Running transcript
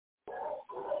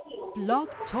Blog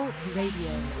Talk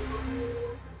Radio.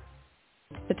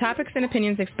 The topics and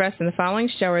opinions expressed in the following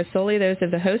show are solely those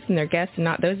of the host and their guests and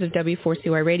not those of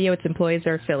W4CY Radio, its employees,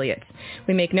 or affiliates.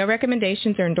 We make no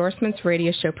recommendations or endorsements for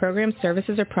radio show programs,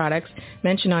 services, or products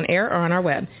mentioned on air or on our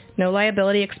web. No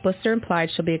liability, explicit or implied,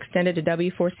 shall be extended to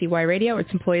W4CY Radio or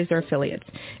its employees or affiliates.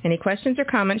 Any questions or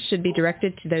comments should be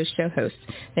directed to those show hosts.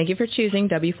 Thank you for choosing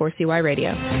W4CY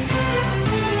Radio.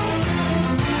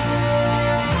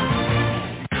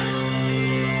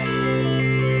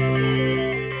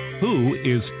 Who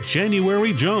is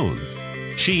January Jones?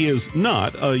 She is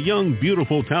not a young,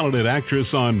 beautiful, talented actress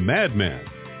on Mad Men.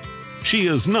 She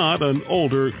is not an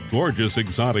older, gorgeous,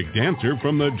 exotic dancer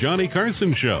from the Johnny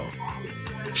Carson show.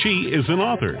 She is an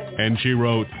author, and she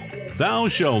wrote Thou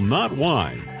Shalt Not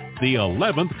Whine, the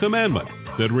 11th Commandment,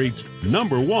 that reached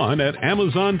 #1 at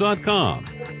Amazon.com.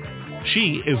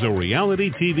 She is a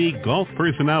reality TV golf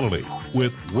personality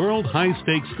with World High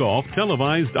Stakes Golf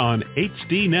televised on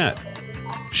HDNet.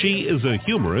 She is a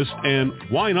humorist and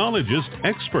winologist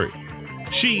expert.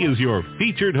 She is your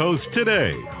featured host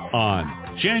today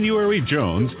on January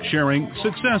Jones Sharing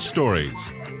Success Stories.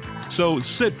 So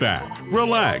sit back,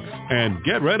 relax, and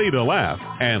get ready to laugh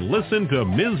and listen to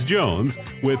Ms. Jones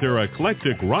with her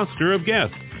eclectic roster of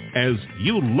guests as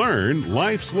you learn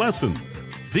life's lessons.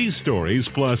 These stories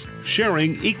plus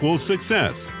sharing equals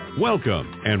success.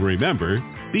 Welcome, and remember,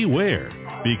 beware,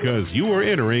 because you are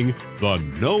entering the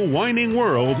no whining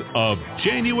world of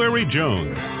January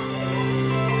Jones.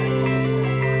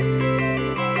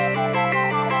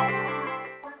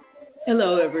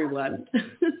 Hello, everyone.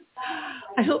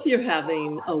 I hope you're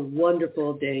having a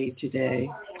wonderful day today.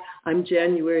 I'm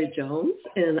January Jones,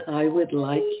 and I would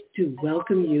like to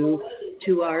welcome you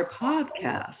to our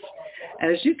podcast.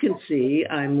 As you can see,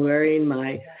 I'm wearing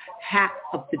my hat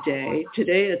of the day.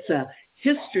 Today it's a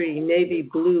history navy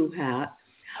blue hat.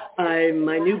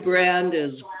 My new brand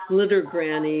is Glitter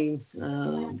Granny,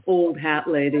 old hat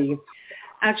lady.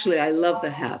 Actually, I love the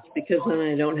hats because then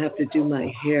I don't have to do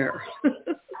my hair.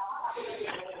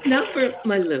 Now for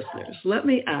my listeners, let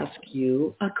me ask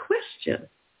you a question.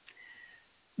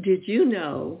 Did you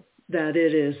know that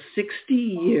it is 60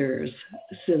 years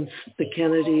since the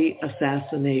Kennedy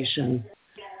assassination?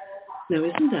 Now,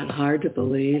 isn't that hard to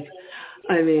believe?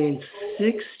 I mean,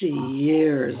 60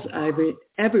 years.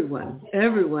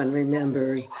 Everyone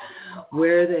remembers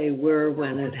where they were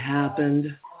when it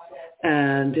happened.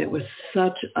 And it was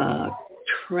such a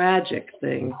tragic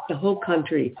thing. The whole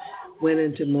country went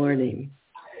into mourning.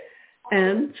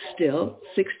 And still,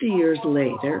 60 years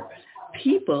later,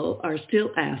 people are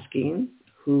still asking,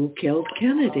 who killed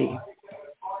Kennedy?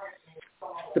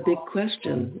 The big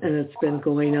question, and it's been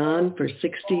going on for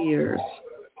 60 years.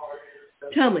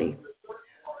 Tell me,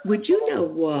 would you know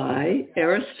why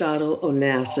Aristotle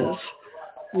Onassis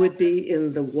would be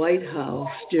in the White House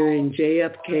during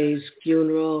JFK's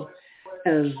funeral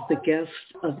as the guest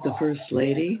of the First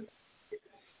Lady?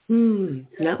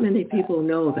 Not many people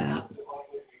know that.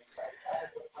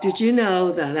 Did you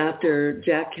know that after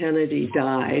Jack Kennedy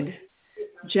died,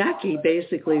 Jackie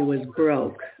basically was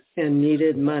broke and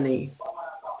needed money?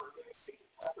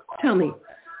 Tell me,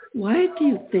 why do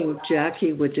you think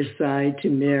Jackie would decide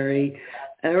to marry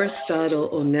Aristotle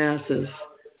Onassis,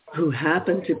 who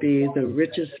happened to be the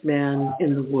richest man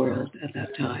in the world at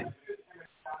that time?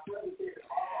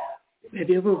 Have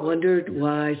you ever wondered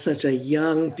why such a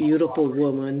young, beautiful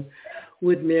woman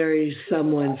would marry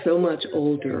someone so much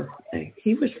older?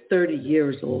 He was 30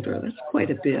 years older. That's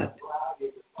quite a bit.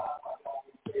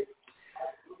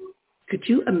 Could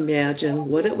you imagine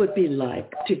what it would be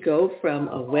like to go from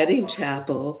a wedding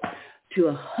chapel to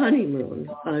a honeymoon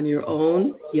on your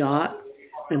own yacht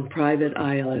and private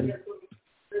island?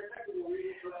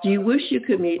 Do you wish you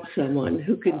could meet someone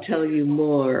who can tell you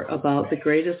more about the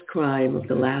greatest crime of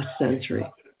the last century?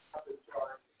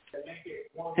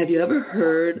 Have you ever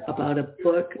heard about a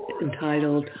book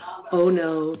entitled Oh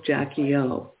No, Jackie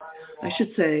O? I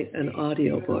should say an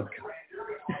audio book.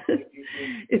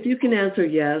 If you can answer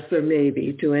yes or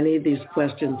maybe to any of these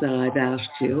questions that I've asked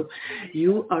you,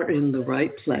 you are in the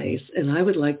right place, and I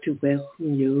would like to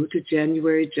welcome you to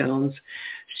January Jones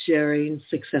Sharing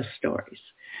Success Stories.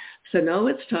 So now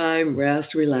it's time,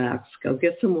 rest, relax, go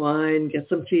get some wine, get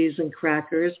some cheese and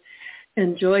crackers,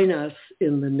 and join us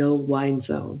in the no wine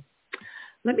zone.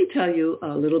 Let me tell you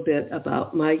a little bit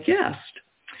about my guest.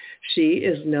 She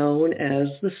is known as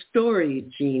the Story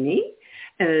Genie,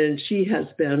 and she has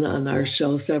been on our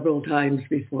show several times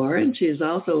before, and she is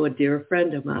also a dear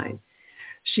friend of mine.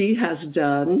 She has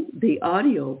done the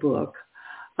audio book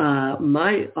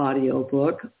my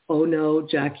audiobook, Oh No,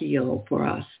 Jackie O, for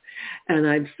us. And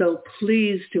I'm so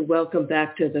pleased to welcome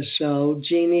back to the show,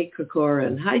 Jeanne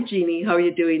Corcoran. Hi, Jeanne. How are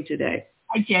you doing today?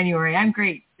 Hi, January. I'm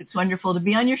great. It's wonderful to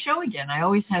be on your show again. I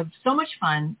always have so much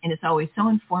fun, and it's always so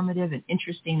informative and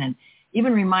interesting, and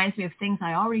even reminds me of things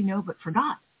I already know but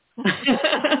forgot.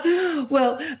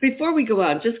 Well, before we go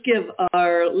on, just give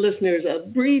our listeners a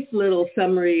brief little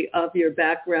summary of your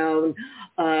background.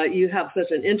 You have such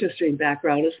an interesting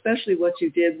background, especially what you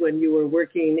did when you were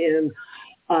working in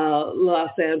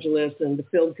Los Angeles and the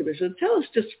Film Commission. Tell us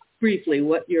just briefly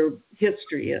what your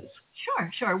history is.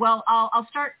 Sure. Well, I'll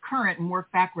start current and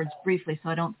work backwards briefly, so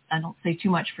I don't say too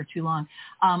much for too long.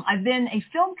 I've been a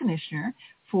film commissioner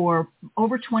for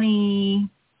over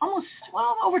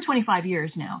 25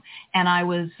 years now, and I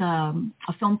was a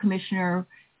film commissioner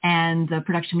and the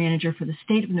production manager for the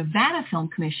State of Nevada Film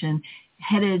Commission,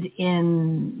 headed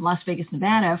in Las Vegas,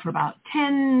 Nevada for about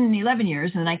 11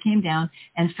 years. And then I came down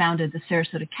and founded the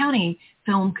Sarasota County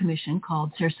Film Commission,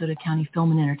 called Sarasota County Film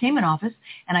and Entertainment Office.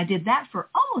 And I did that for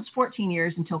almost 14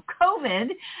 years until COVID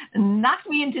knocked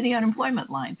me into the unemployment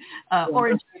line or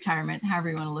into retirement, however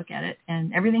you want to look at it.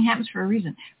 And everything happens for a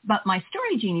reason. But my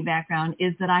Story Genie background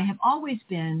is that I have always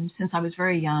been, since I was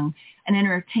very young, an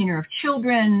entertainer of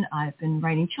children. I've been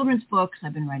writing children's books.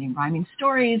 I've been writing rhyming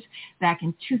stories. Back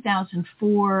in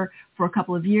 2004, for a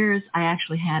couple of years, I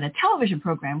actually had a television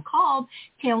program called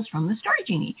Tales from the Story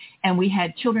Genie. And we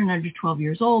had children under 12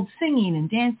 years old singing and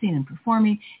dancing and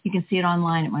performing. You can see it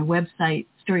online at my website,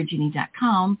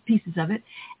 storygenie.com, pieces of it.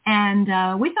 And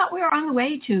we thought we were on the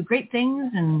way to great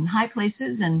things and high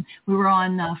places. And we were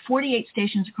on 48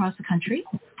 stations across the country.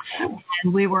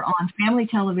 And we were on family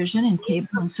television and cable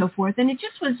and so forth. And it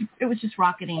was just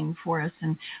rocketing for us.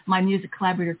 And my music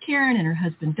collaborator, Karen, and her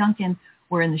husband, Duncan,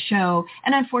 were in the show.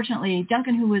 And unfortunately,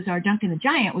 Duncan, who was our Duncan the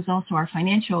Giant, was also our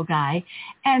financial guy.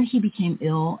 And he became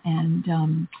ill,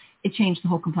 and it changed the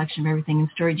whole complexion of everything. And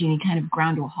Story Genie kind of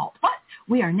ground to a halt. But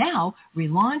we are now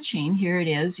relaunching. Here it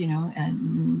is,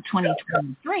 in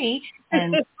 2023.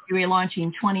 And we're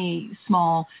relaunching 20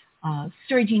 small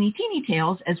Story Genie Teeny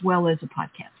Tales, as well as a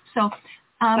podcast. So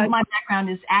my background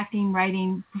is acting,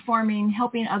 writing, performing,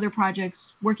 helping other projects,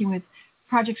 working with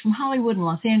projects from Hollywood and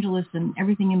Los Angeles and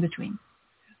everything in between.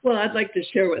 Well, I'd like to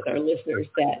share with our listeners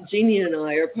that Jeanne and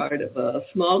I are part of a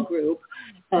small group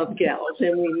of gals,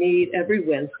 and we meet every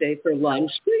Wednesday for lunch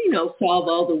to, solve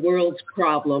all the world's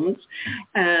problems.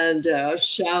 And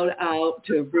shout out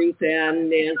to Ruth Ann,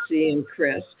 Nancy, and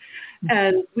Chris.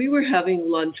 And we were having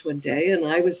lunch one day, and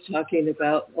I was talking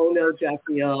about Oh No,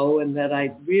 Jackie O, and that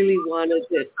I really wanted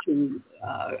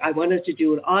I wanted to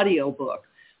do an audio book.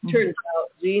 Turns out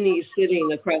Jeanne,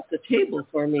 sitting across the table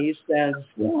for me, says,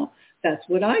 well, that's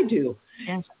what I do.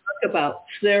 Yes. Talk about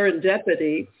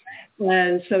serendipity.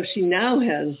 And so she now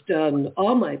has done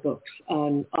all my books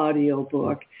on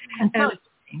audiobook. And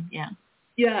yeah.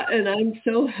 Yeah, and I'm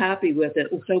so happy with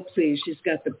it and so pleased. She's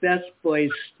got the best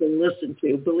voice to listen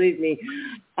to. Believe me,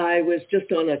 I was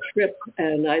just on a trip,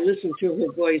 and I listened to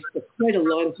her voice for quite a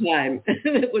long time,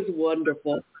 and it was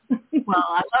wonderful. Well,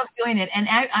 I love doing it. And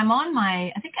I'm on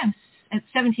I think I'm at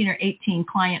 17 or 18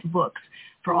 client books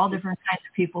for all different kinds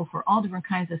of people, for all different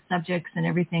kinds of subjects, and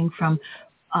everything from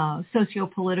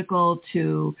socio-political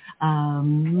to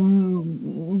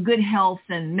good health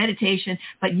and meditation.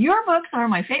 But your books are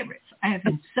my favorites. I have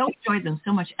so enjoyed them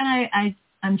so much. And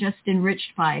I'm just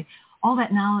enriched by all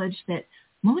that knowledge that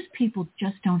most people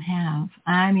just don't have.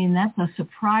 I mean, that's a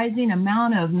surprising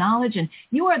amount of knowledge. And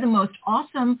you are the most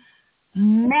awesome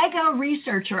mega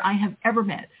researcher I have ever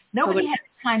met. Nobody has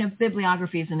the kind of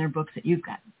bibliographies in their books that you've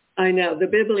got. I know. The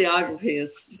bibliography is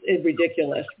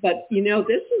ridiculous. But, this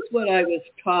is what I was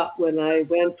taught when I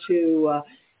went to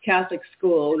Catholic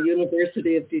school,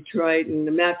 University of Detroit, and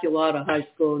Immaculata High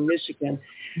School in Michigan,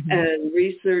 and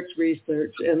research.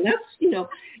 And that's,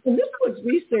 and this was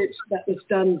research that was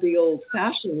done the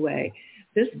old-fashioned way.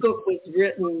 This book was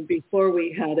written before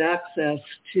we had access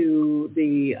to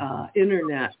the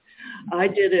Internet. I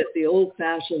did it the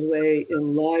old-fashioned way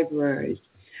in libraries.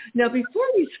 Now, before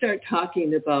we start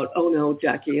talking about Oh No,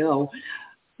 Jackie O,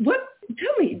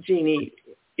 tell me, Jeanne,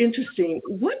 interesting,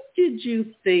 what did you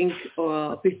think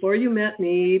before you met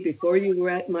me, before you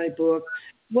read my book,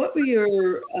 what were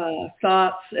your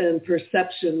thoughts and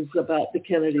perceptions about the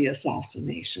Kennedy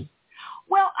assassination?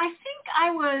 Well, I think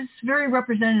I was very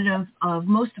representative of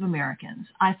most of Americans.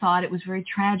 I thought it was very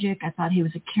tragic. I thought he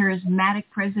was a charismatic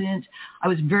president. I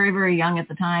was very, very young at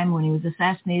the time when he was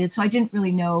assassinated, so I didn't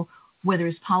really know whether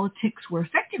his politics were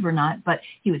effective or not, but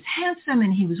he was handsome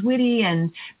and he was witty,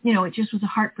 and, it just was a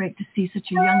heartbreak to see such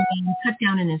a young man cut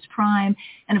down in his prime.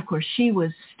 And of course, she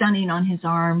was stunning on his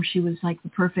arm. She was like the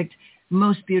perfect,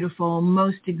 most beautiful,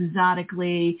 most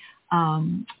exotically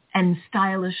and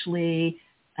stylishly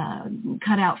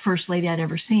cut out first lady I'd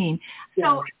ever seen. So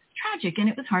it was tragic and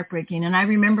it was heartbreaking. And I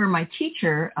remember my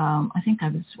teacher, I think I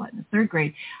was, in the third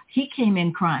grade, he came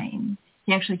in crying.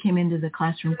 He actually came into the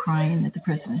classroom crying that the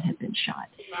president had been shot.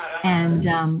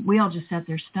 And we all just sat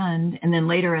there stunned. And then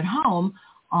later at home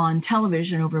on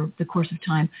television over the course of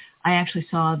time, I actually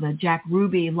saw the Jack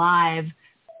Ruby live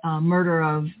murder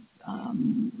of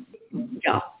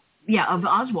of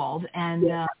Oswald. And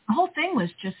the whole thing was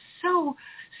just so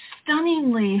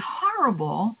stunningly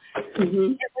horrible.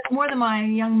 Mm-hmm. It was more than my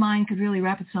young mind could really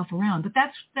wrap itself around. But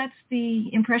that's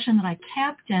the impression that I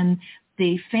kept, and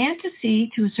the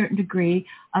fantasy to a certain degree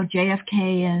of JFK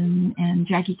and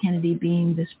Jackie Kennedy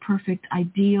being this perfect,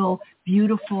 ideal,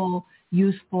 beautiful,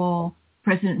 youthful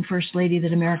president and first lady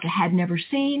that America had never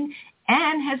seen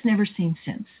and has never seen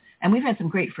since. And we've had some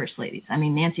great first ladies. I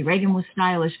mean, Nancy Reagan was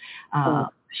stylish.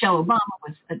 Michelle Obama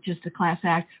was just a class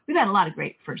act. We've had a lot of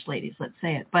great first ladies, let's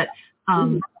say it. But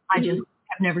I just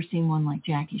have never seen one like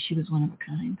Jackie. She was one of a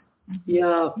kind.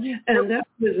 Yeah, and that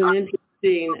was an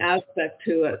interesting aspect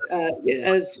to it.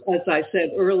 As I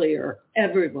said earlier,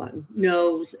 everyone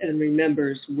knows and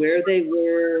remembers where they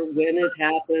were, when it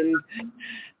happened,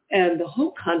 and the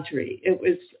whole country. It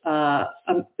was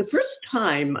the first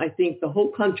time I think the whole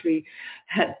country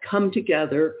had come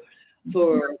together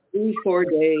for 3-4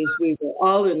 days. We were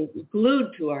all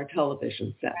glued to our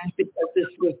television sets because this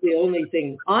was the only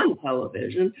thing on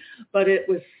television, but it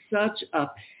was such a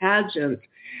pageant,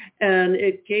 and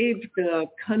it gave the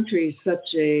country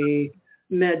such a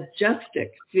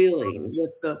majestic feeling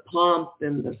with the pomp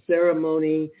and the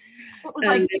ceremony. It was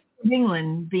like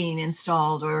England being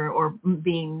installed or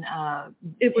being...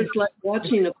 it was like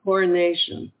watching a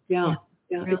coronation. Yeah,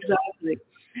 really. Exactly.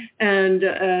 And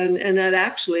that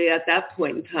actually, at that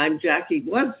point in time, Jackie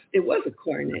was a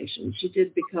coronation. She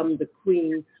did become the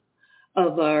queen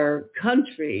of our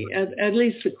country, at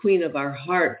least the queen of our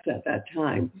hearts at that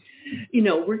time.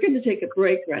 We're going to take a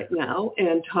break right now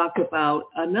and talk about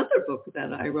another book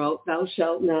that I wrote, Thou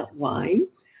Shalt Not Whine.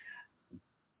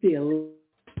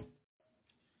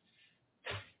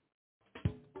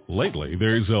 Lately,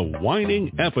 there's a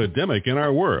whining epidemic in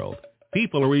our world.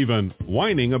 People are even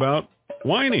whining about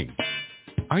whining.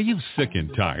 Are you sick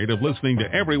and tired of listening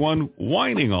to everyone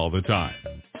whining all the time?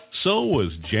 So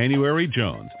was January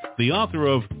Jones, the author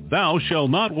of Thou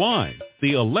Shalt Not Whine,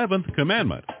 the 11th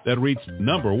commandment that reached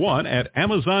 #1 at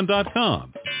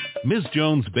Amazon.com. Ms.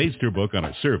 Jones based her book on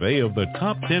a survey of the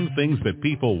top 10 things that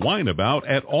people whine about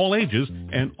at all ages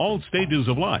and all stages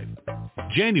of life.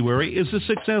 January is a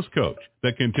success coach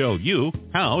that can tell you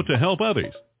how to help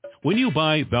others. When you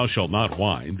buy Thou Shalt Not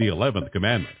Whine, the 11th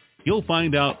commandment, you'll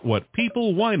find out what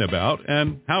people whine about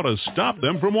and how to stop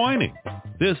them from whining.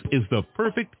 This is the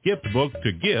perfect gift book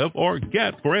to give or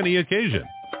get for any occasion.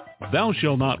 Thou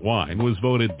Shalt Not Whine was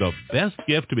voted the best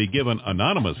gift to be given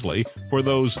anonymously for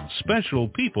those special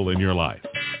people in your life.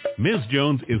 Ms.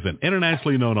 Jones is an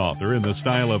internationally known author in the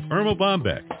style of Irma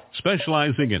Bombeck,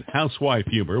 specializing in housewife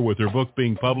humor, with her book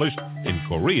being published in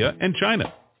Korea and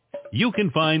China. You can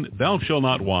find Thou Shalt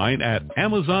Not Whine at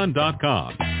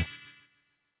Amazon.com.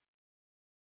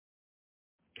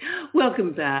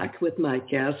 Welcome back with my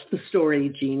guest, the Story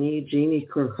Genie, Jeanne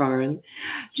Corcoran.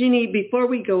 Jeanne, before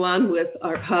we go on with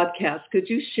our podcast, could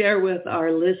you share with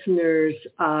our listeners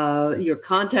your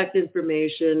contact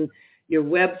information, your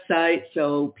website,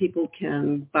 so people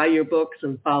can buy your books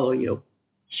and follow you?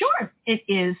 Sure. It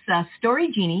is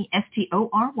Story Genie,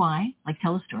 STORY, like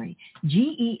tell a story,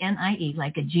 GENIE,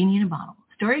 like a genie in a bottle,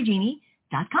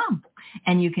 storygenie.com.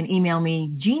 And you can email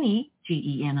me, Jeanne,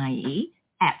 GENIE,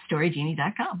 at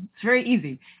storygenie.com. It's very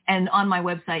easy. And on my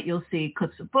website, you'll see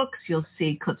clips of books. You'll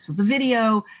see clips of the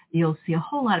video. You'll see a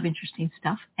whole lot of interesting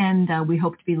stuff. And we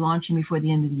hope to be launching before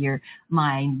the end of the year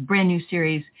my brand new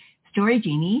series, Story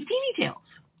Genie Teeny Tales.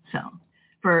 So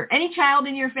for any child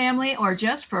in your family or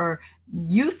just for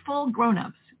youthful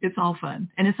grown-ups, it's all fun.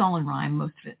 And it's all in rhyme,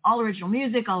 most of it. All original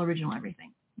music, all original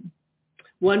everything.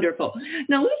 Wonderful.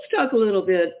 Now let's talk a little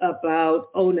bit about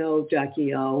Oh No,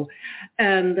 Jackie O,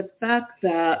 and the fact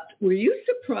that, were you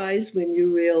surprised when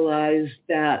you realized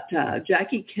that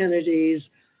Jackie Kennedy's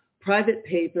private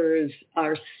papers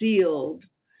are sealed,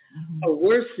 or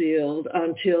were sealed,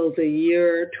 until the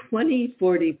year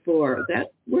 2044? That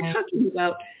we're talking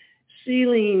about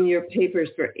sealing your papers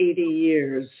for 80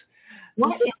 years.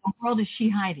 What in the world is she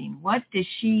hiding? What does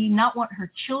she not want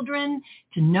her children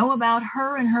to know about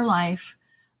her and her life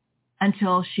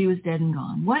until she was dead and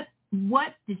gone? What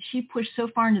did she push so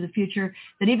far into the future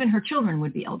that even her children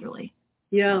would be elderly?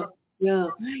 Yeah.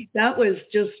 That was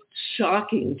just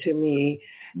shocking to me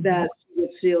that she would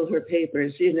seal her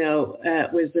papers.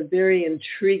 It was a very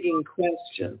intriguing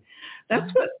question.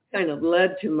 That's what kind of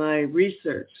led to my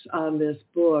research on this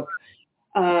book.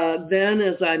 Then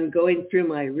as I'm going through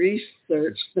my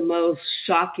research, the most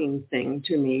shocking thing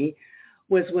to me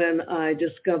was when I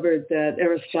discovered that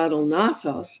Aristotle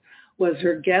Onassis was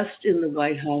her guest in the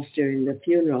White House during the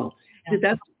funeral. Yeah. Did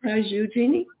that surprise you,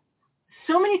 Jeannie?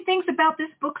 So many things about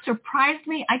this book surprised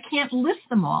me. I can't list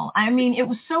them all. I mean, it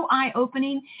was so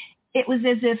eye-opening. It was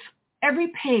as if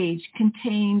every page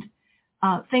contained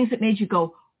things that made you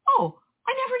go, oh,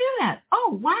 I never knew that.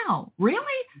 Oh, wow,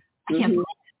 really? I can't believe it.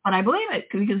 But I believe it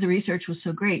because the research was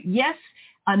so great. Yes,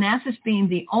 Onassis being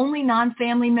the only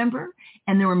non-family member,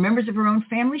 and there were members of her own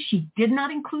family she did not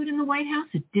include in the White House.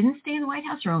 It didn't stay in the White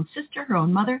House, her own sister, her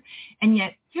own mother. And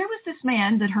yet here was this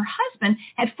man that her husband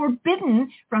had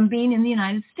forbidden from being in the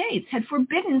United States, had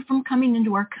forbidden from coming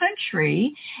into our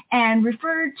country, and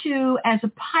referred to as a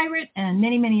pirate and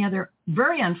many, many other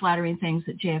very unflattering things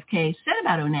that JFK said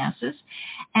about Onassis.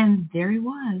 And there he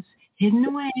was, hidden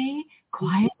away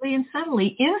quietly and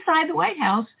subtly inside the White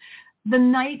House the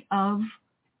night of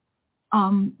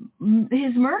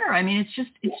his murder. I mean, it's just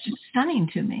stunning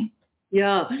to me.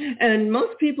 Yeah, and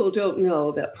most people don't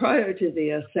know that prior to the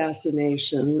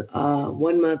assassination,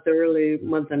 1 month early,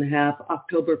 month and a half,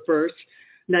 October 1st,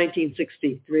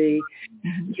 1963,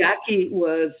 Jackie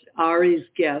was Ari's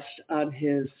guest on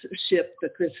his ship, the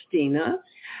Christina,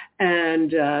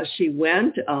 and she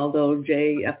went, although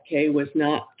JFK was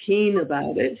not keen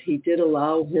about it. He did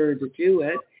allow her to do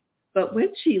it. But when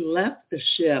she left the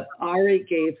ship, Ari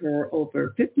gave her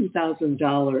over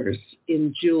 $50,000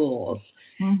 in jewels.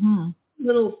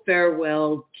 Little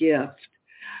farewell gift.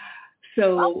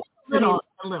 So a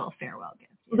little farewell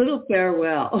gift. Yeah. Little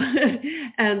farewell.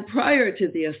 And prior to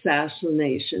the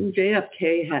assassination,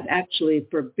 JFK had actually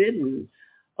forbidden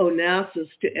Onassis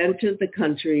to enter the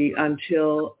country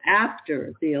until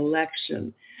after the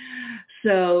election.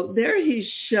 So there he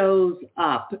shows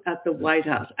up at the White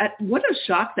House. What a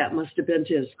shock that must have been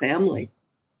to his family.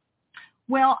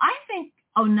 Well, I think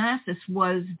Onassis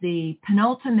was the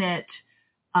penultimate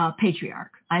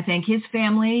patriarch. I think his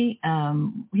family,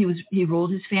 he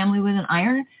ruled his family with an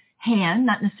iron hand,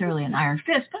 not necessarily an iron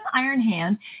fist, but an iron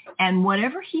hand. And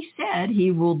whatever he said, he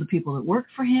ruled the people that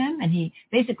worked for him. And he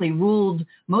basically ruled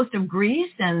most of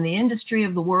Greece and the industry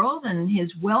of the world. And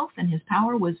his wealth and his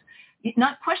power was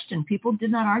not questioned. People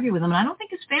did not argue with him. And I don't think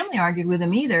his family argued with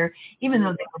him either, even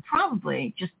though they were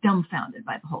probably just dumbfounded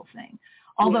by the whole thing.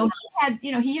 Although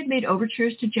he had made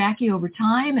overtures to Jackie over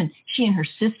time, and she and her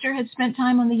sister had spent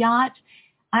time on the yacht.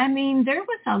 I mean, there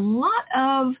was a lot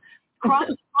of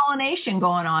cross-pollination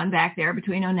going on back there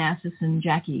between Onassis and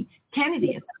Jackie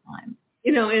Kennedy at the time.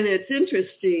 And it's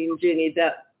interesting, Jeannie,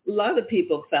 that a lot of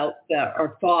people felt that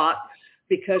or thought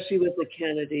because she was a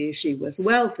Kennedy, she was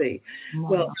wealthy. No.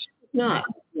 Well, she's not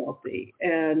wealthy.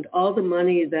 And all the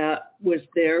money that was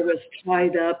there was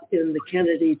tied up in the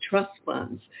Kennedy trust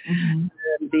funds. And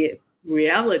the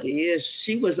reality is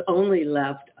she was only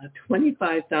left a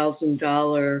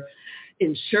 $25,000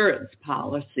 insurance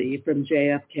policy from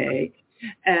JFK,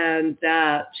 and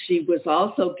that she was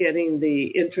also getting the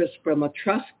interest from a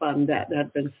trust fund that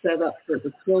had been set up for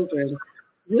the children,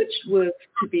 which was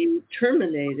to be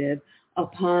terminated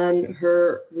upon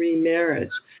her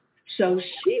remarriage. So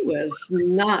she was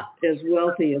not as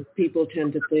wealthy as people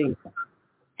tend to think.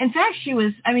 In fact, she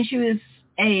was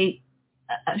a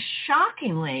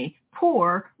shockingly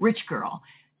poor rich girl.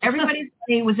 Everybody's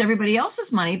money was everybody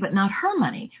else's money, but not her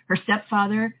money. Her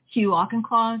stepfather, Hugh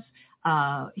Auchincloss,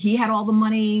 he had all the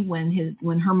money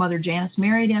when her mother Janice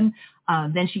married him.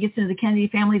 Then she gets into the Kennedy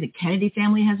family. The Kennedy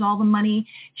family has all the money.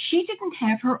 She didn't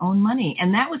have her own money,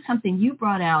 and that was something you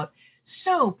brought out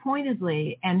so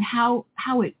pointedly, and how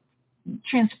it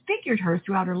transfigured her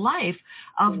throughout her life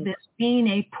of this being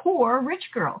a poor rich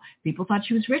girl. People thought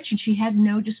she was rich and she had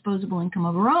no disposable income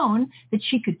of her own that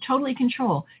she could totally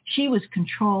control. She was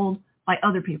controlled by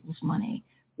other people's money.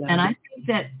 Yeah. And I think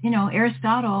that,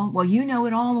 Aristotle, well, you know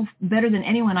it all better than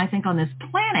anyone, I think, on this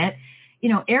planet.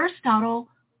 Aristotle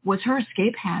was her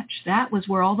escape hatch. That was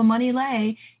where all the money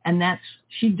lay. And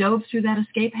she dove through that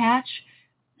escape hatch.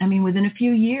 I mean, within a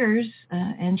few years,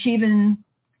 and she even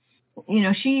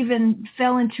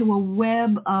fell into a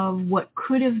web of what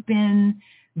could have been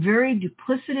very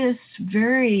duplicitous,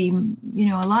 very,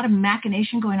 a lot of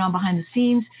machination going on behind the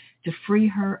scenes to free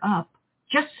her up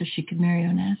just so she could marry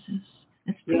Onassis.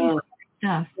 That's pretty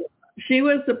stuff. She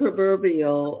was the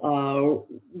proverbial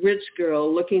rich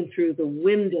girl looking through the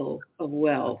window of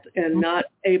wealth and not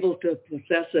able to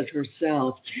possess it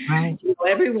herself. Right.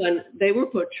 Everyone, they were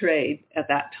portrayed at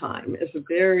that time as a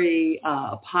very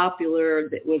popular,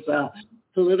 it was a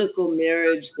political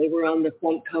marriage. They were on the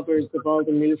front covers of all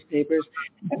the newspapers.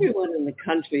 Everyone in the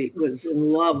country was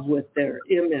in love with their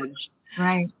image.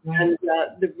 Right. And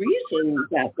the reason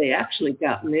that they actually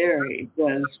got married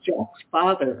was Jack's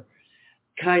father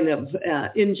kind of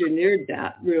engineered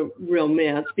that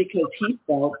romance because he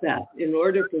felt that in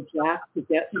order for Jack to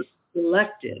get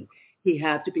elected, he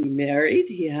had to be married.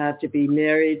 He had to be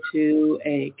married to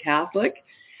a Catholic,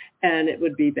 and it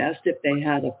would be best if they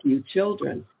had a few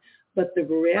children. But the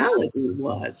reality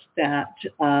was that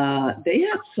they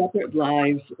had separate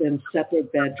lives in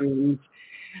separate bedrooms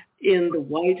in the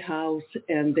White House,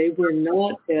 and they were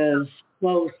not as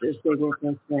close as they were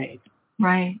portrayed.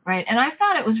 Right. And I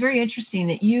thought it was very interesting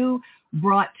that you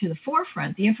brought to the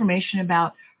forefront the information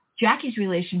about Jackie's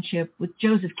relationship with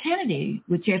Joseph Kennedy,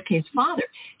 with JFK's father.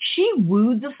 She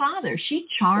wooed the father. She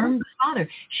charmed the father.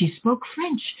 She spoke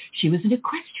French. She was an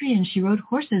equestrian. She rode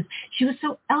horses. She was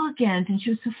so elegant and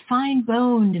she was so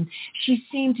fine-boned, and she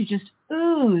seemed to just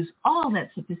ooze all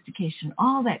that sophistication,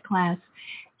 all that class.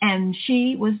 And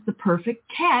she was the perfect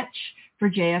catch for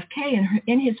JFK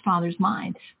in his father's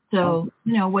mind. So,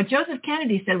 what Joseph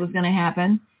Kennedy said was going to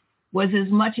happen was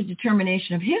as much a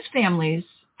determination of his family's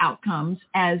outcomes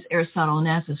as Aristotle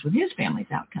Onassis with his family's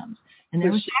outcomes. And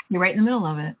there was Jackie right in the middle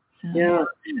of it. So. Yeah,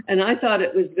 and I thought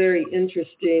it was very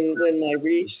interesting when my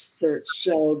research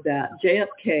showed that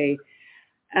JFK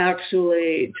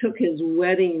actually took his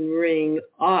wedding ring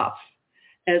off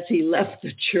as he left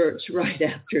the church right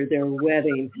after their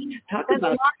wedding. Talk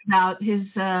about his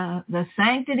the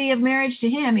sanctity of marriage to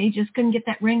him. He just couldn't get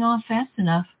that ring off fast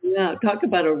enough. Yeah, talk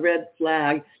about a red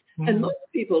flag. Mm-hmm. And most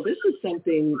people, this is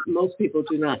something most people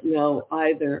do not know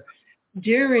either.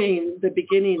 During the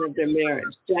beginning of their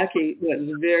marriage, Jackie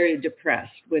was very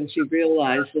depressed when she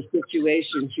realized the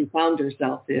situation she found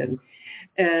herself in.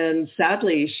 And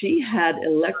sadly, she had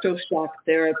electroshock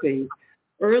therapy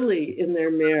early in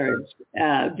their marriage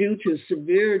due to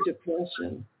severe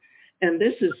depression. And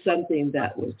this is something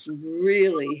that was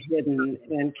really hidden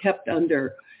and kept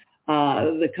under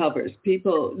the covers.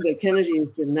 The Kennedys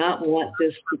did not want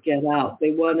this to get out.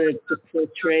 They wanted to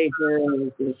portray her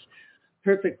as this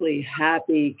perfectly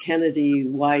happy Kennedy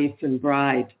wife and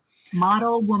bride.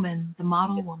 Model woman, the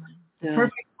model woman, the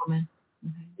perfect woman.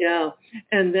 Mm-hmm. Yeah.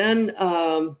 And then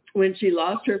when she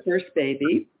lost her first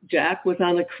baby, Jack was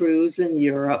on a cruise in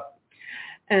Europe,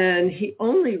 and he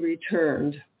only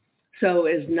returned so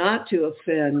as not to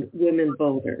offend women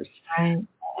voters. Right.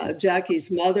 Jackie's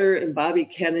mother and Bobby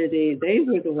Kennedy, they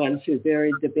were the ones who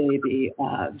buried the baby.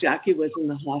 Jackie was in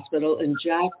the hospital, and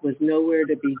Jack was nowhere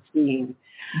to be seen.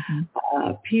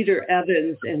 Mm-hmm. Peter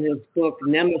Evans, in his book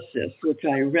Nemesis, which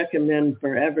I recommend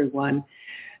for everyone,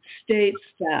 states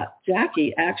that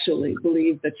Jackie actually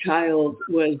believed the child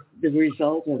was the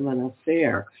result of an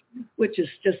affair, which is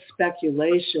just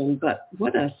speculation, but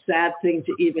what a sad thing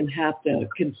to even have to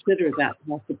consider that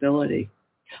possibility.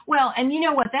 Well, and you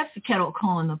know what? That's the kettle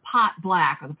calling the pot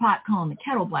black, or the pot calling the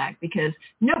kettle black, because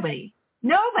nobody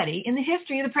in the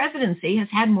history of the presidency has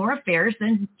had more affairs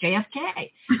than JFK.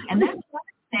 And that's one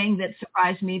thing that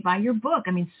surprised me by your book.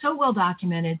 I mean, so well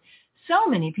documented, so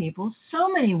many people, so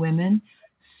many women,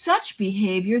 such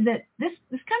behavior that this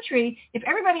country, if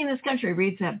everybody in this country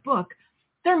reads that book,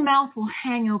 their mouth will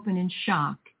hang open in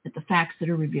shock at the facts that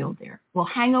are revealed there. Will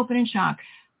hang open in shock.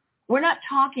 We're not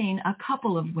talking a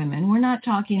couple of women. We're not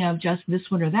talking of just this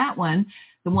one or that one,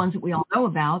 the ones that we all know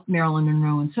about, Marilyn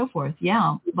Monroe and so forth.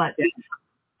 Yeah, but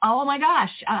oh my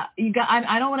gosh,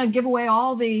 I don't want to give away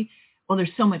all the. Well,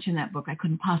 there's so much in that book. I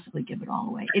couldn't possibly give it all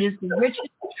away. It is the richest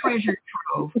treasure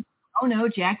trove. Oh no,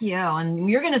 Jackie O. And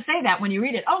you're going to say that when you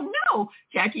read it. Oh no,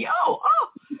 Jackie O.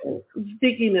 Oh.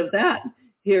 Speaking of that,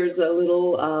 here's a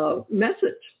little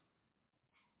message.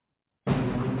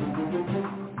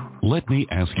 Let me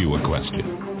ask you a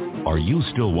question. Are you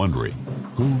still wondering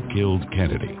who killed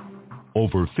Kennedy?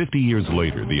 Over 50 years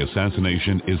later, the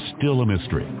assassination is still a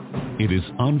mystery. It is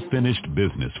unfinished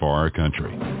business for our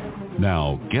country.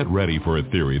 Now, get ready for a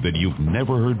theory that you've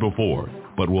never heard before,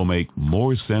 but will make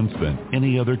more sense than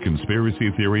any other conspiracy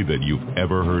theory that you've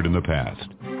ever heard in the past.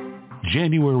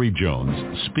 January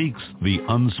Jones speaks the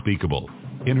unspeakable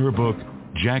in her book,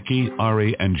 Jackie,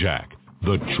 Ari, and Jack,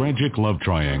 the tragic love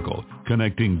triangle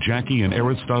connecting Jackie and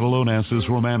Aristotle Onassis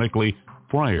romantically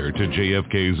prior to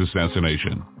JFK's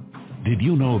assassination. Did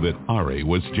you know that Ari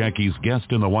was Jackie's guest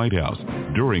in the White House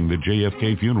during the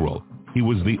JFK funeral? He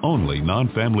was the only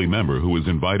non-family member who was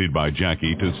invited by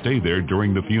Jackie to stay there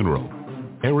during the funeral.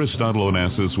 Aristotle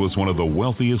Onassis was one of the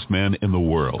wealthiest men in the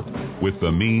world, with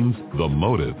the means, the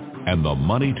motive, and the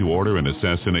money to order an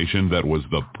assassination that was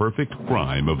the perfect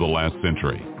crime of the last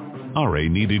century. Ari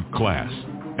needed class,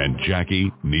 and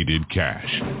Jackie needed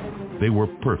cash. They were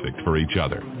perfect for each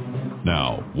other.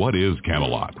 Now, what is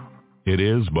Camelot? It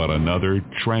is but another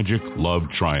tragic love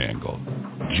triangle.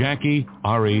 Jackie,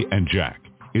 Ari, and Jack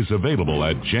is available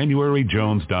at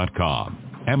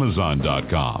JanuaryJones.com,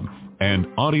 Amazon.com, and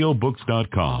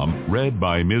audiobooks.com, read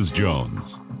by Ms. Jones.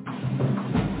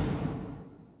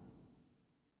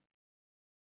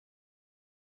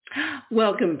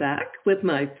 Welcome back with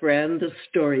my friend, the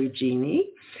Story Genie,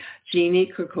 Jeanne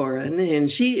Corcoran,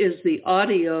 and she is the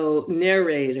audio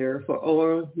narrator for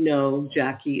Oh No,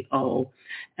 Jackie O.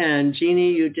 And Jeanne,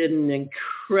 you did an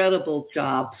incredible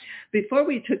job. Before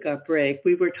we took our break,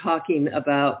 we were talking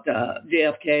about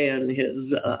JFK and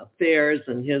his affairs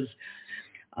and his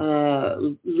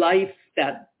life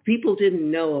that people didn't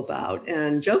know about.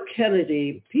 And Joe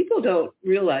Kennedy, people don't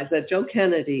realize that Joe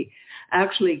Kennedy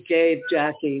actually gave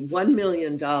Jackie $1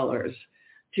 million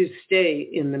to stay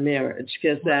in the marriage,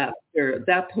 because at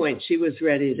that point she was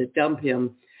ready to dump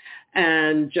him.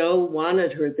 And Joe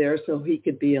wanted her there so he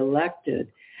could be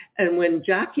elected. And when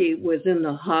Jackie was in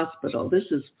the hospital, this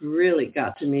has really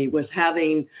got to me, was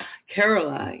having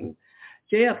Caroline.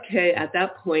 JFK at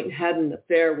that point had an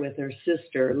affair with her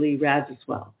sister, Lee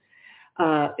Radziwill.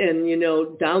 And, you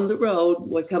know, down the road,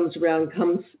 what comes around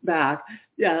comes back.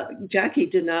 Jackie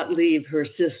did not leave her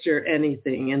sister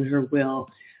anything in her will,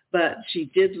 but she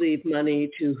did leave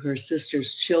money to her sister's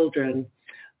children,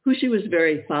 who she was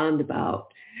very fond about.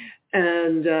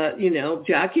 And, you know,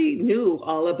 Jackie knew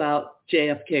all about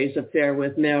JFK's affair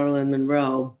with Marilyn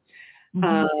Monroe.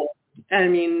 Mm-hmm. I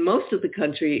mean, most of the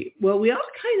country, well, we all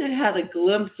kind of had a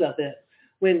glimpse of it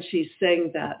when she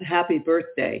sang that Happy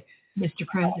Birthday. Mr.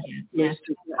 President. Yes.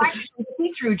 The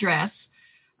see-through dress.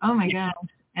 Oh, my God.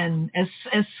 And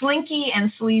as slinky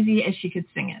and sleazy as she could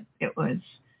sing it. It was.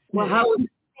 Well,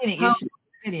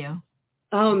 video.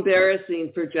 How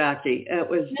embarrassing for Jackie. It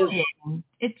was just.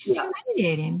 It's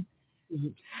humiliating.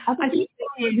 Mm-hmm. I think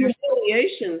the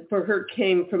humiliation for her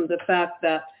came from the fact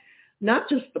that not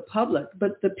just the public,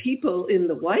 but the people in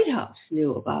the White House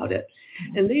knew about it.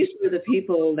 And these were the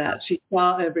people that she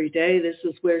saw every day. This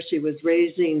is where she was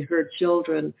raising her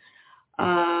children.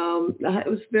 It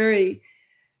was very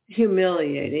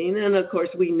humiliating. And of course,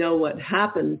 we know what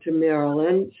happened to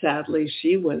Marilyn. Sadly,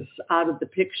 she was out of the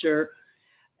picture.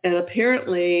 And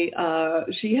apparently,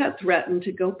 she had threatened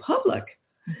to go public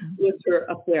with her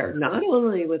affair, not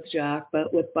only with Jack,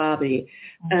 but with Bobby.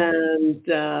 And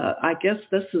I guess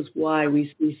this is why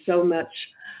we see so much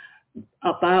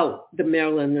about the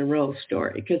Marilyn Monroe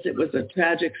story, because it was a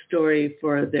tragic story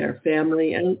for their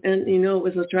family. And, you know, it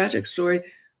was a tragic story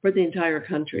for the entire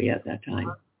country at that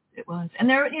time. It was. And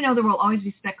there will always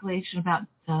be speculation about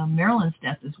Marilyn's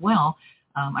death as well.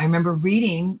 I remember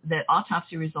reading that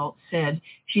autopsy results said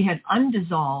she had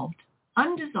undissolved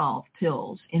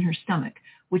pills in her stomach,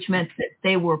 which meant that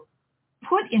they were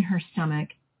put in her stomach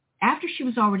after she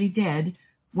was already dead,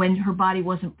 when her body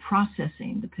wasn't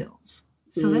processing the pills.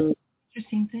 So that's an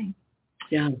interesting thing.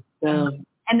 Yeah.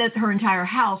 And that her entire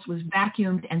house was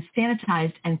vacuumed and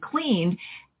sanitized and cleaned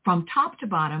from top to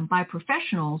bottom by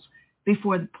professionals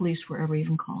before the police were ever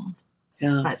even called.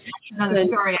 Yeah. But that's another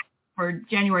story for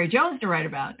January Jones to write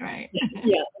about, right?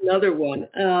 Yeah, another one.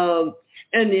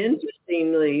 And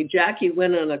interestingly, Jackie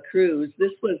went on a cruise.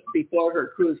 This was before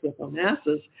her cruise with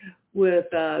Onassis,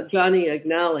 with Johnny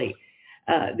Agnelli,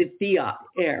 the Fiat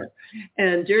Air.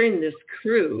 And during this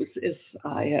cruise,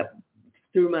 I have,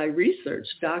 through my research,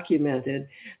 documented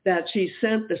that she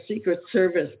sent the Secret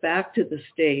Service back to the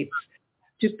States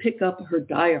to pick up her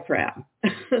diaphragm.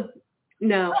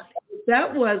 Now, if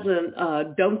that wasn't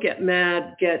a don't get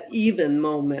mad, get even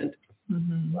moment,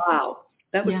 wow,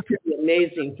 that was pretty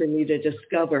amazing for me to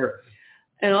discover.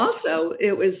 And also,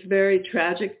 it was very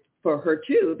tragic for her,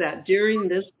 too, that during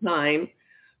this time,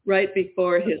 right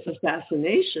before his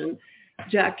assassination,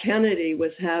 Jack Kennedy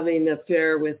was having an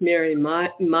affair with Mary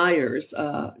Myers.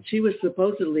 She was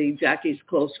supposedly Jackie's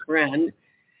close friend,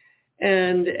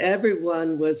 and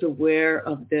everyone was aware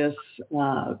of this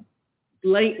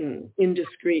blatant,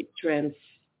 indiscreet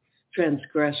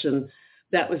transgression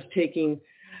that was taking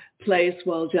place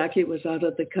while Jackie was out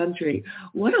of the country.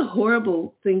 What a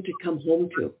horrible thing to come home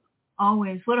to.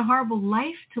 Always. What a horrible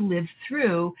life to live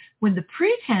through when the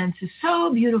pretense is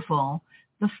so beautiful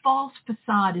the false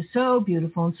facade is so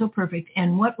beautiful and so perfect,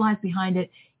 and what lies behind it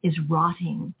is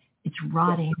rotting. It's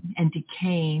rotting and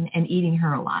decaying and eating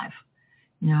her alive.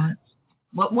 You know,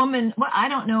 I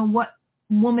don't know what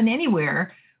woman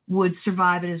anywhere would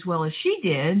survive it as well as she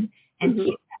did and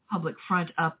keep that public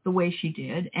front up the way she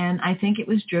did. And I think it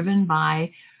was driven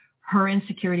by her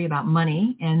insecurity about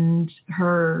money and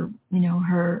her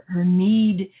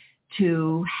need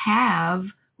to have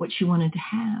what she wanted to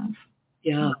have.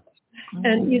 Yeah.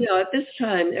 And, at this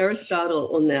time, Aristotle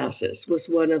Onassis was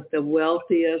one of the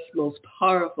wealthiest, most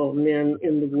powerful men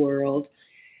in the world.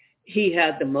 He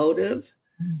had the motive,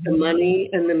 the money,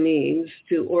 and the means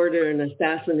to order an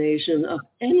assassination of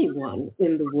anyone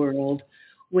in the world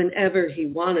whenever he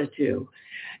wanted to.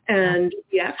 And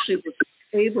he actually was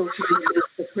able to commit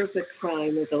the perfect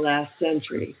crime of the last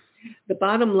century. The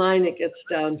bottom line, it gets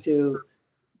down to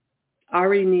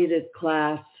Ari needed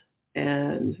class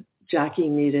and Jackie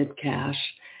needed cash,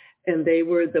 and they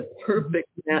were the perfect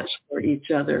match for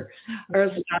each other.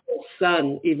 Aristotle's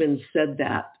son even said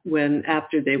that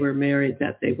after they were married,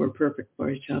 that they were perfect for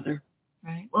each other.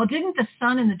 Right. Well, didn't the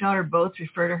son and the daughter both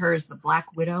refer to her as the Black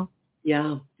Widow?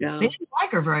 Yeah. They didn't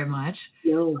like her very much.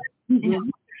 No. What their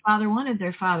father wanted,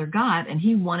 their father got, and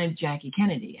he wanted Jackie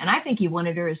Kennedy. And I think he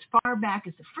wanted her as far back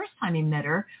as the first time he met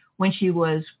her, when she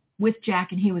was with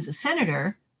Jack and he was a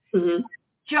senator. Mm-hmm.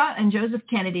 And Joseph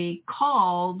Kennedy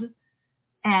called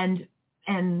and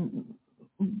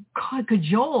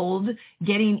cajoled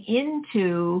getting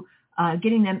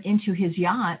them into his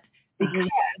yacht because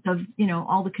of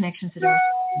all the connections that Aristotle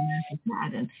Onassis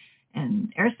had.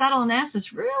 And Aristotle Onassis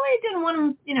really didn't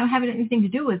want him having anything to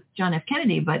do with John F.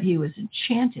 Kennedy, but he was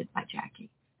enchanted by Jackie.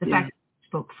 The fact that she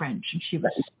spoke French and she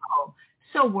was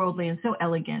so worldly and so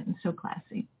elegant and so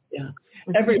classy. Yeah.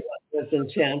 Everyone was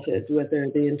enchanted with her.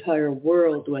 The entire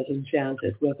world was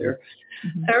enchanted with her.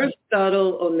 Mm-hmm.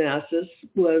 Aristotle Onassis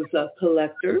was a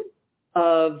collector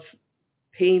of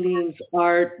paintings,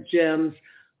 art, gems,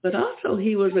 but also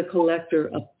he was a collector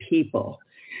of people.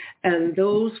 And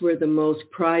those were the most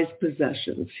prized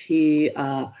possessions. He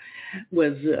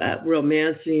was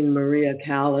romancing Maria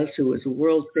Callas, who was a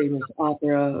world-famous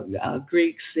opera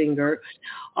Greek singer.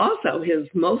 Also, his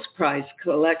most prized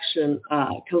person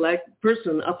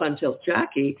up until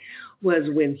Jackie was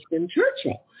Winston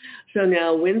Churchill. So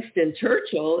now Winston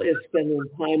Churchill is spending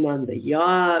time on the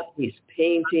yacht. He's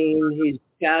painting. He's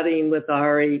chatting with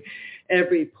Ari.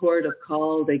 Every port of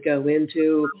call they go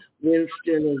into,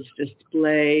 Winston is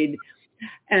displayed.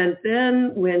 And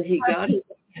then when he got his...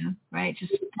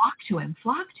 just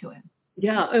flock to him.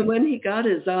 Yeah, and when he got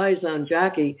his eyes on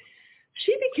Jackie,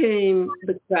 she became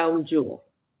the crown jewel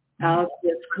of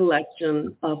his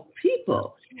collection of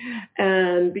people.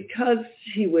 And because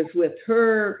he was with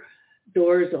her,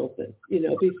 doors open.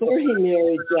 Before he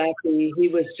married Jackie, he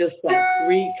was just that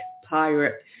Greek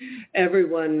pirate.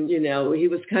 Everyone, he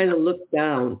was kind of looked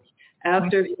down.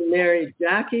 After he married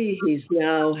Jackie, he's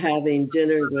now having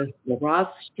dinner with the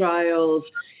Rothschilds.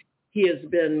 He has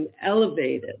been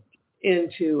elevated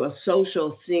into a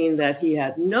social scene that he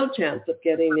had no chance of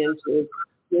getting into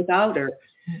without her.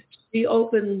 She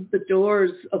opened the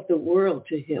doors of the world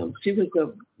to him. She was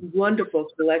a wonderful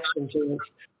collection to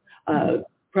his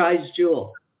prize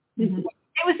jewel. Mm-hmm.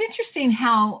 It was interesting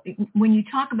how when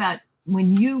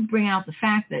you bring out the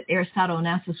fact that Aristotle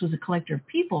Onassis was a collector of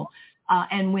people,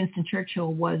 and Winston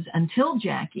Churchill was, until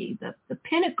Jackie, the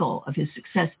pinnacle of his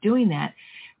success doing that.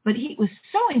 But he was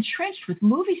so entrenched with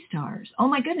movie stars. Oh,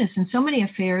 my goodness. And so many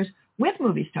affairs with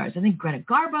movie stars. I think Greta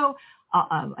Garbo,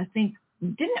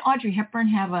 didn't Audrey Hepburn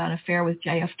have an affair with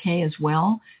JFK as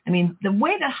well? I mean, the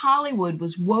way that Hollywood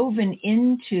was woven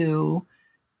into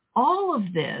all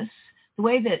of this, the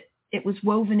way that it was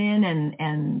woven in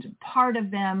and part of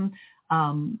them,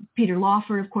 Peter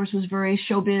Lawford, of course, was very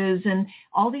showbiz, and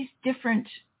all these different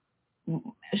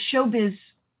showbiz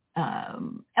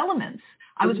elements.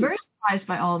 I was very surprised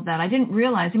by all of that. I didn't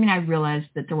realize, I realized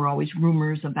that there were always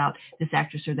rumors about this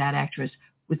actress or that actress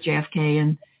with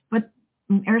JFK, but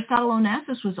Aristotle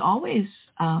Onassis was always,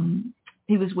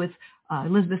 he was with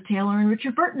Elizabeth Taylor and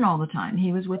Richard Burton all the time.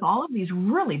 He was with all of these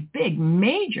really big,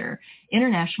 major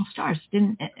international stars.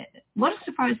 What a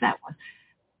surprise that was.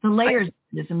 The layers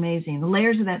is amazing. The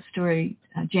layers of that story,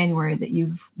 January, that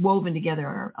you've woven together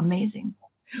are amazing.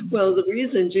 Well, the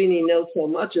reason Jeannie knows so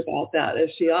much about that is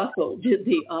she also did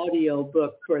the audio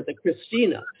book for the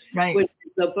Christina, which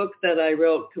is a book that I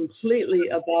wrote completely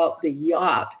about the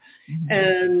yacht. Mm-hmm.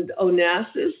 And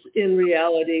Onassis, in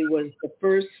reality, was the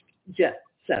first jet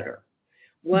setter.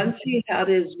 Once he had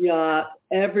his yacht,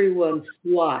 everyone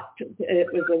flocked. It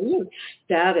was a real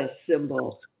status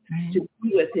symbol to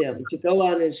be with him, to go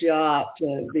on his yacht,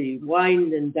 to be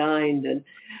wined and dined. And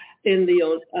in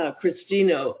the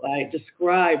Cristino, I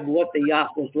described what the yacht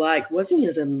was like. Wasn't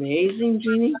it amazing,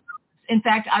 Jeannie? In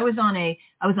fact, I was on a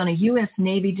U.S.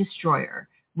 Navy destroyer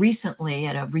recently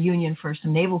at a reunion for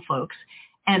some naval folks,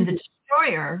 and the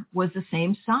destroyer was the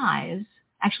same size,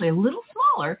 actually a little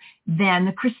smaller than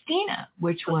the Christina,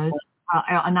 which was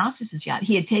Onassis' yacht.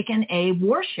 He had taken a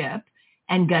warship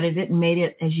and gutted it and made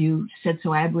it, as you said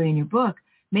so admirably in your book,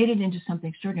 made it into something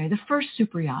extraordinary. The first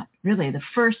super yacht, really, the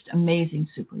first amazing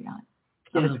super yacht.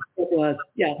 Yes, it was,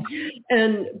 yeah.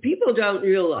 And people don't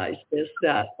realize this,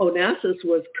 that Onassis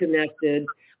was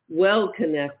well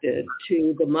connected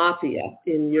to the mafia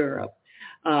in Europe.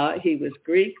 He was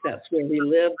Greek. That's where he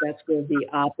lived. That's where he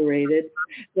operated.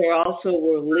 There also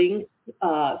were links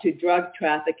to drug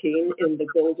trafficking in the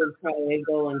Golden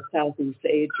Triangle and Southeast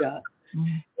Asia. Mm-hmm.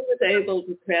 He was able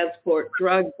to transport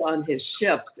drugs on his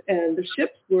ships, and the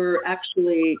ships were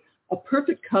actually a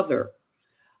perfect cover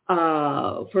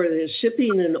for the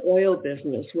shipping and oil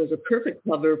business, was a perfect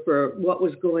cover for what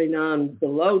was going on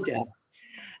below deck.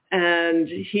 And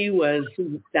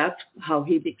that's how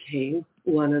he became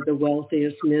one of the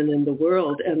wealthiest men in the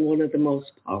world and one of the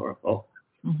most powerful.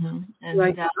 Mm-hmm. And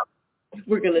right now,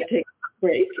 we're going to take a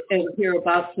break and hear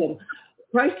about some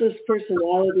priceless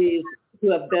personalities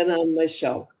who have been on my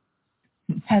show.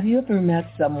 Have you ever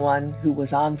met someone who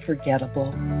was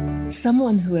unforgettable?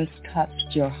 Someone who has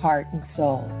touched your heart and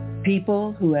soul?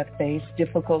 People who have faced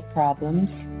difficult problems?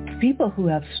 People who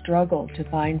have struggled to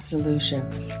find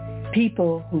solutions?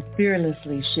 People who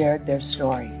fearlessly shared their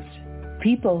stories?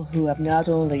 People who have not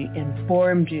only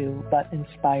informed you but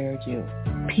inspired you?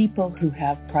 People who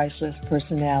have priceless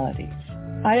personalities?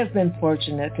 I have been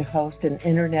fortunate to host an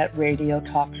internet radio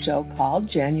talk show called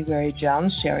January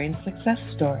Jones Sharing Success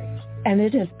Stories. And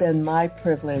it has been my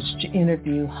privilege to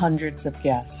interview hundreds of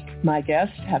guests. My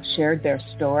guests have shared their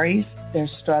stories, their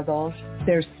struggles,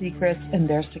 their secrets, and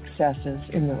their successes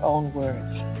in their own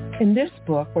words. In this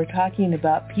book, we're talking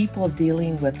about people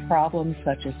dealing with problems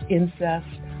such as incest,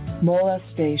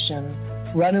 molestation,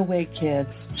 runaway kids,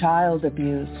 child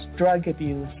abuse, drug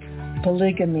abuse,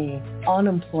 polygamy,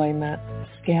 unemployment,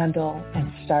 scandal,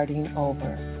 and starting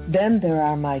over. Then there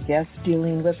are my guests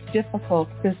dealing with difficult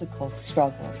physical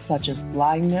struggles such as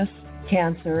blindness,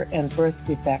 cancer, and birth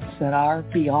defects that are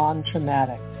beyond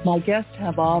traumatic. My guests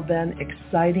have all been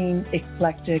exciting,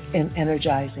 eclectic, and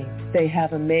energizing. They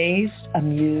have amazed,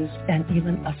 amused, and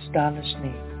even astonished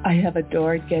me. I have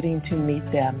adored getting to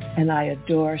meet them, and I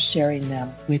adore sharing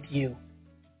them with you.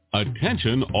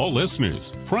 Attention all listeners.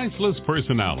 Priceless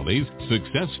Personalities,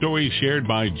 Success Stories Shared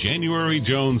by January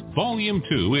Jones, Volume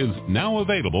 2 is now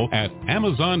available at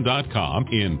Amazon.com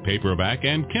in paperback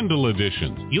and Kindle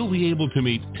editions. You'll be able to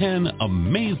meet 10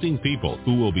 amazing people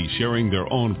who will be sharing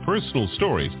their own personal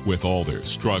stories with all their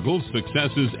struggles,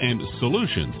 successes, and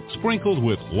solutions, sprinkled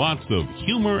with lots of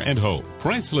humor and hope.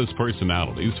 Priceless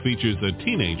Personalities features a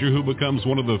teenager who becomes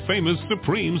one of the famous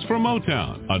Supremes from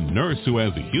Motown, a nurse who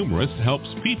as a humorist helps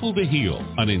people to heal,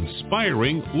 an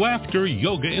inspiring laughter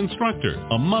yoga instructor,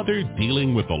 a mother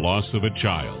dealing with the loss of a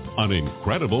child, an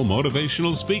incredible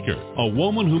motivational speaker, a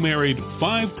woman who married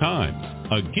 5 times,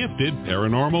 a gifted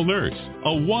paranormal nurse,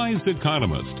 a wise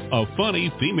economist, a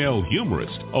funny female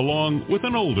humorist, along with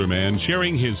an older man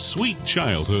sharing his sweet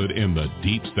childhood in the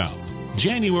Deep South.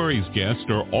 January's guests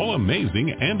are all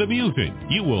amazing and amusing.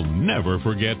 You will never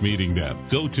forget meeting them.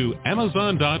 Go to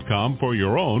Amazon.com for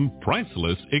your own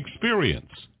priceless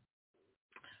experience.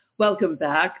 Welcome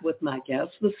back with my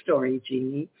guest, the Story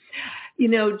Genie. You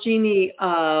know, Jeannie,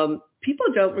 people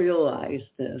don't realize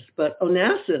this, but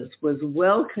Onassis was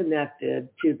well connected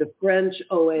to the French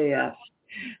OAS.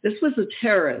 This was a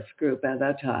terrorist group at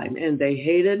that time, and they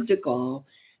hated de Gaulle,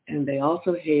 and they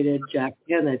also hated Jack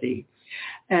Kennedy.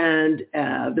 And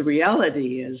the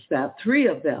reality is that 3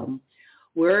 of them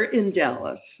were in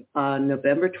Dallas on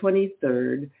November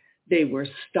 23rd. They were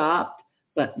stopped,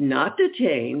 but not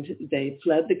detained. They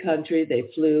fled the country. They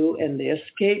flew, and they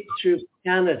escaped through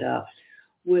Canada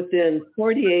within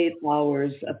 48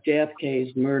 hours of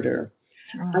JFK's murder.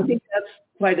 I think that's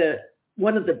quite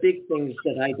one of the big things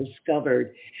that I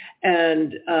discovered.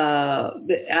 And I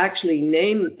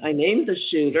named the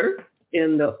shooter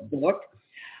in the book.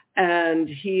 And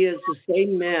he is the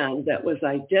same man that was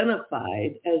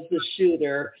identified as the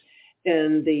shooter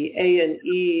in the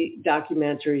A&E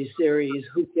documentary series,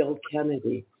 Who Killed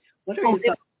Kennedy. What are your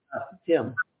thoughts about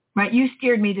him? Right, you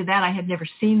steered me to that. I had never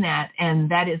seen that, and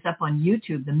that is up on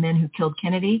YouTube, The Men Who Killed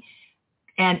Kennedy.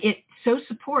 And it so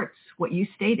supports what you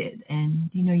stated, and,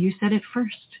 you know, you said it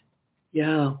first.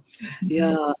 Yeah.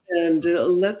 Yeah, and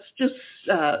let's just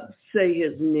say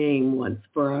his name once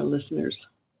for our listeners.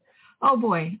 Oh,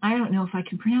 boy. I don't know if I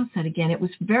can pronounce that again. It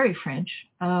was very French.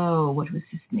 Oh, what was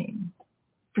his name?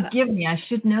 Forgive me. I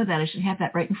should know that. I should have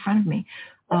that right in front of me.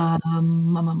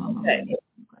 Okay.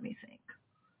 Let me think.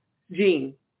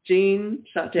 Jeanne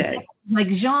Sarté. Like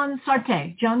Jean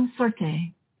Sarté. John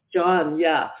Sarté. John,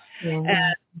 yeah. And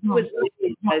it was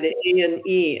by the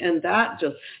A&E, and that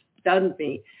just stunned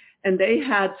me. And they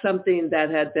had something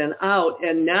that had been out,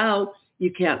 and now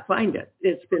you can't find it.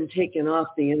 It's been taken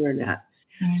off the internet.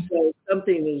 So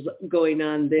something is going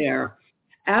on there.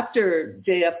 After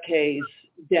JFK's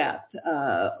death,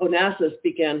 Onassis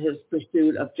began his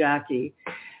pursuit of Jackie.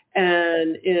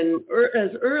 And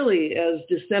as early as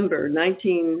December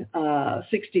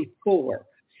 1964,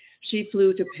 she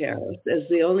flew to Paris as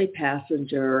the only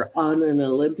passenger on an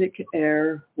Olympic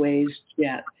Airways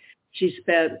jet. She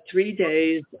spent 3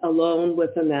 days alone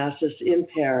with Onassis in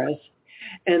Paris,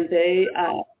 and they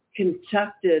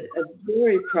conducted a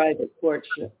very private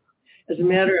courtship. As a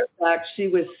matter of fact, she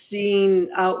was seen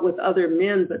out with other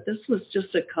men, but this was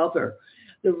just a cover.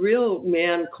 The real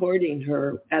man courting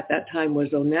her at that time was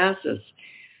Onassis.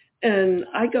 And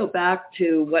I go back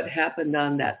to what happened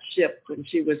on that ship when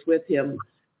she was with him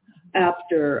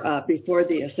before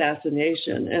the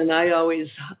assassination. And I always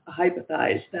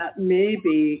hypothesized that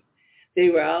maybe they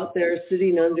were out there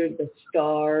sitting under the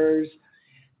stars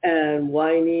and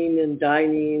whining and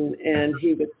dining, and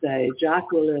he would say,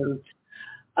 Jacqueline,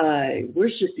 I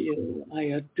worship you. I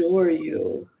adore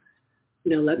you.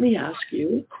 Now, let me ask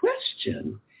you a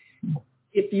question.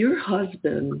 If your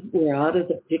husband were out of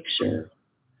the picture,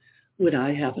 would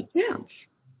I have a chance?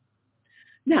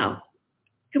 Now,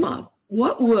 come on.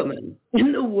 What woman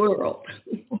in the world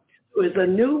who is a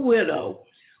new widow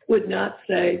would not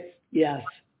say, yes,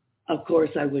 of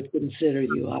course I would consider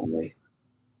you, Ari?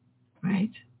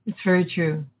 Right. It's very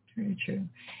true. Very true.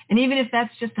 And even if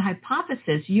that's just a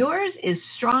hypothesis, yours is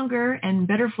stronger and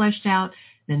better fleshed out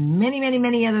than many, many,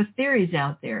 many other theories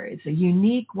out there. It's a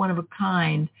unique,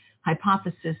 one-of-a-kind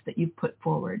hypothesis that you put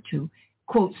forward to,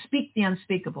 quote, speak the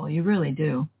unspeakable. You really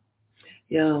do.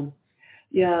 Yeah.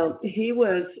 Yeah. He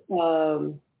was,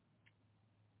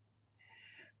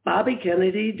 Bobby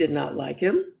Kennedy did not like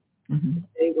him. Mm-hmm.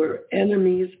 They were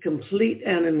enemies, complete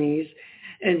enemies,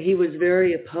 and he was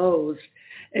very opposed.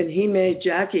 And he made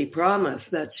Jackie promise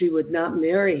that she would not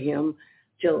marry him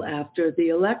till after the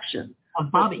election. Of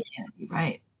Bobby Kennedy,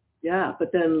 right. Yeah,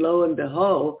 but then lo and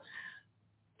behold,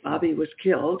 Bobby was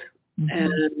killed.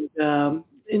 Mm-hmm. And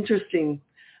interesting,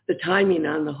 the timing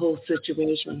on the whole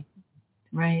situation.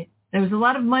 Right. There was a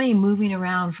lot of money moving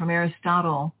around from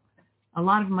Aristotle, a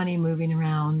lot of money moving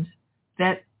around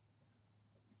that,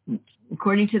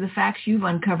 according to the facts you've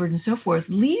uncovered and so forth,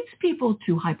 leads people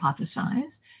to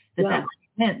hypothesize that that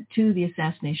meant to the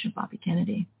assassination of Bobby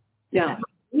Kennedy. Yeah.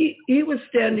 He was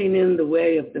standing in the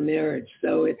way of the marriage,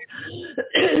 so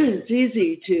it's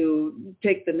easy to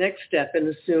take the next step and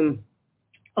assume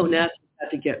Onassis had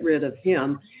to get rid of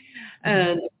him.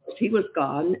 And of course, he was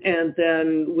gone. And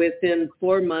then within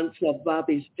 4 months of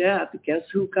Bobby's death, guess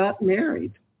who got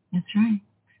married? That's right.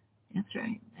 That's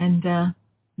right. And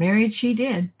married she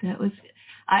did. That was.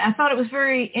 I thought it was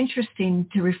very interesting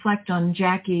to reflect on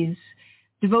Jackie's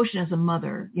devotion as a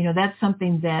mother. You know, that's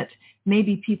something that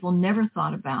maybe people never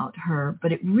thought about her,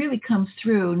 but it really comes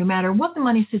through no matter what the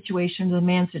money situation, the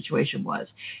man situation was.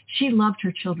 She loved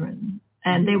her children,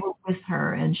 and they were with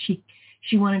her, and she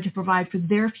wanted to provide for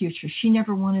their future. She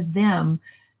never wanted them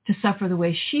to suffer the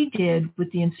way she did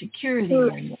with the insecurity.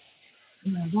 And,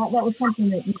 you know, that was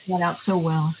something that you got out so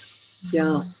well.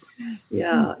 Yeah.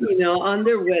 Yeah. You know, on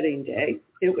their wedding day,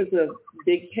 it was a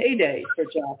big payday for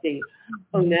Jackie.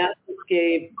 Onassis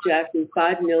gave Jackie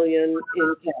 $5 million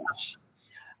in cash.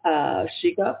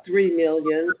 She got $3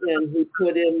 million, and he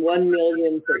put in $1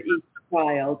 million for each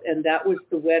child, and that was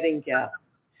the wedding gift.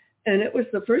 And it was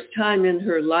the first time in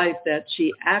her life that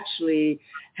she actually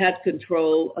had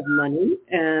control of money,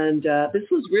 and this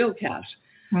was real cash.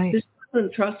 Right. This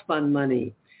wasn't trust fund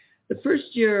money. The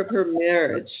first year of her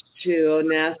marriage to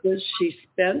Onassis, she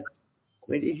spent,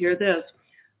 wait till you hear this,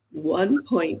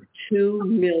 $1.2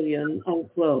 million on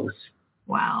clothes.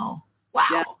 Wow. Wow.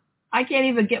 Yeah. I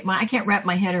can't wrap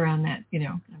my head around that, you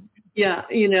know. Yeah,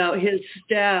 you know, his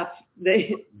staff,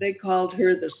 they called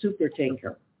her the super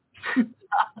tanker.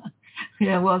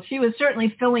 Yeah, well, she was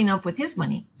certainly filling up with his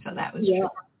money, so that was true.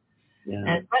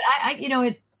 Yeah. But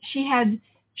she had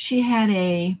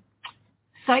a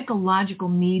psychological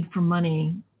need for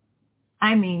money.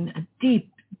 I mean, a deep,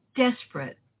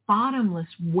 desperate, bottomless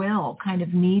well kind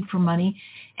of need for money.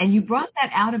 And you brought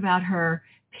that out about her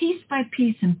piece by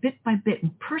piece and bit by bit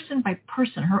and person by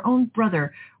person, her own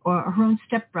brother or her own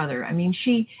stepbrother. I mean,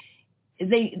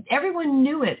 everyone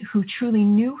knew it who truly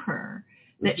knew her,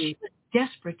 that she was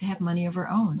desperate to have money of her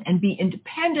own and be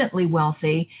independently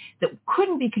wealthy that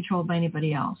couldn't be controlled by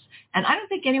anybody else. And I don't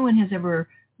think anyone has ever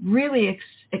really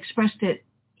expressed it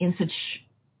in such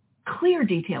clear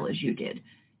detail as you did.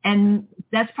 And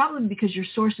that's probably because your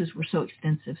sources were so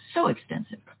extensive.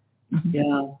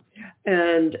 Yeah.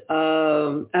 And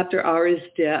after Ari's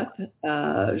death,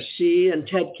 she and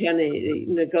Ted Kennedy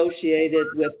negotiated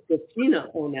with Christina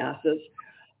Onassis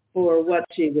for what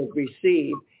she would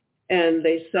receive. And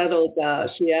they settled,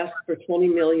 she asked for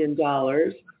 $20 million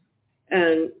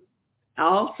and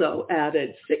also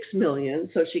added $6 million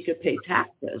so she could pay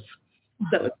taxes.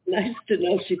 So it's nice to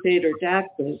know she paid her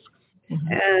taxes.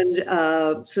 And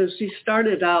so she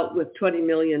started out with $20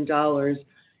 million.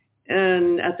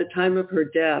 And at the time of her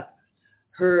death,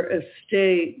 her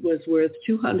estate was worth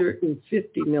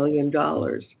 $250 million.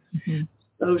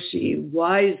 So she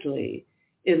wisely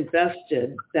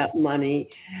invested that money,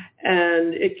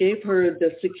 and it gave her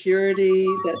the security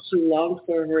that she longed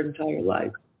for her entire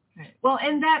life. Right. Well,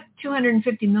 and that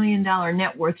 $250 million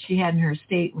net worth she had in her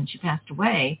estate when she passed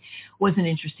away was an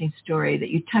interesting story that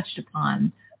you touched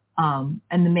upon, and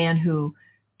the man who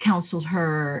counseled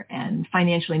her and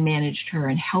financially managed her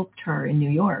and helped her in New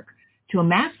York to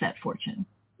amass that fortune.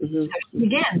 So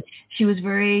again, she was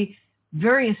very,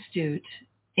 very astute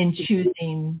in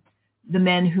choosing the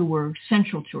men who were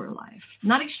central to her life,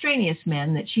 not extraneous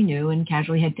men that she knew and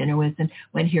casually had dinner with and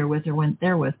went here with or went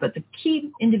there with, but the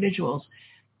key individuals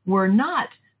were not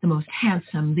the most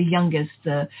handsome, the youngest,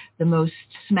 the most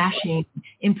smashing,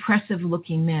 impressive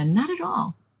looking men. Not at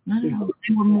all. Not at all.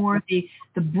 They were more, the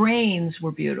brains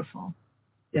were beautiful.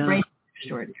 The brains were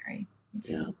extraordinary.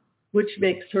 Yeah. Which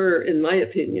makes her, in my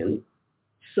opinion,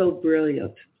 so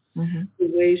brilliant. The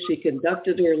way she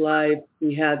conducted her life,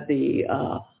 we had the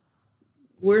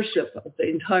worship of the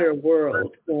entire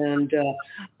world. And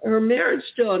her marriage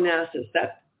to Onassis,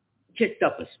 that kicked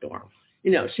up a storm.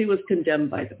 You know, she was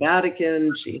condemned by the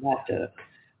Vatican. She had to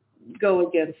go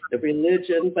against the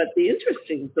religion. But the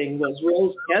interesting thing was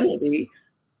Rose Kennedy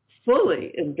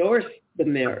fully endorsed the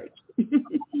marriage.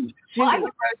 Well, I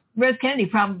think Rose Kennedy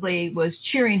probably was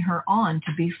cheering her on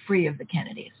to be free of the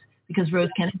Kennedys, because Rose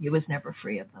Kennedy was never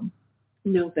free of them.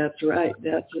 No, that's right.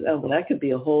 That could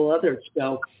be a whole other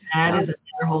show. That is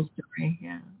another whole story,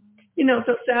 yeah. You know,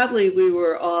 so sadly we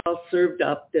were all served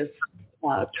up this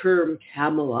term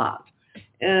Camelot.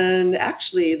 And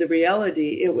actually, the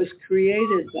reality, it was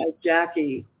created by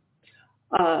Jackie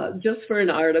just for an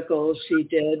article she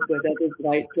did with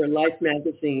other.They for Life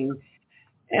magazine.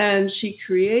 And she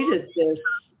created this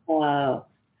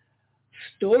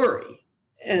story.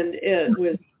 And it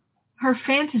was... her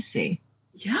fantasy.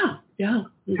 Yeah. Her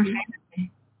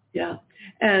fantasy. Yeah.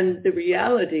 And the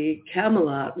reality,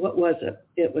 Camelot, what was it?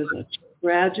 It was a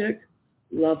tragic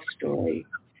love story.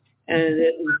 And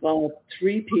it involved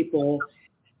three people.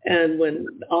 And when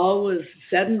all was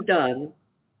said and done,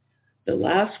 the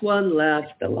last one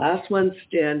left, the last one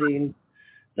standing,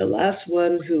 the last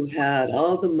one who had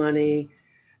all the money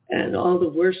and all the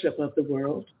worship of the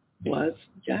world was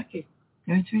Jackie.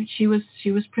 That's right. She was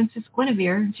Princess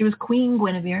Guinevere. She was Queen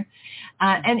Guinevere.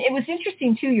 And it was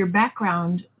interesting, too, your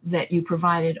background that you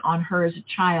provided on her as a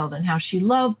child and how she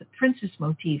loved the princess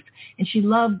motif. And she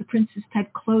loved the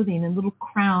princess-type clothing and little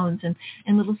crowns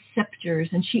and little scepters.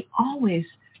 And she always,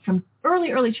 from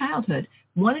early childhood,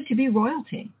 wanted to be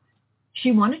royalty.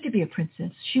 She wanted to be a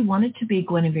princess. She wanted to be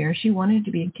Guinevere. She wanted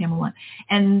to be in Camelot.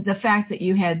 And the fact that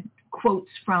you had quotes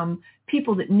from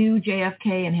people that knew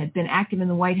JFK and had been active in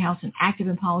the White House and active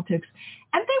in politics,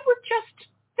 and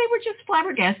they were just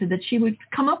flabbergasted that she would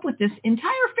come up with this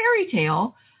entire fairy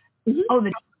tale. Oh,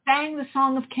 that he sang the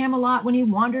song of Camelot when he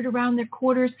wandered around their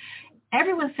quarters.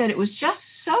 Everyone said it was just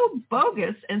so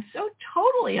bogus and so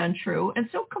totally untrue and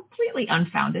so completely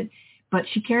unfounded. But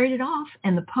she carried it off,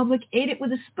 and the public ate it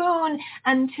with a spoon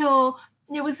until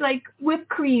it was like whipped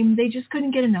cream. They just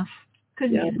couldn't get enough.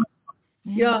 Couldn't get enough.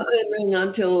 Yeah, and then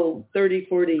until 30,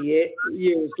 40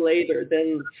 years later,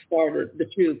 then the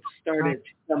truth started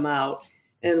to come out,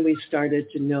 and we started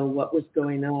to know what was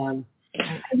going on.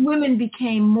 And women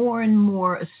became more and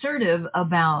more assertive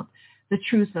about the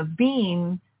truth of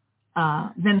being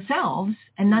themselves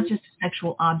and not just a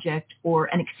sexual object or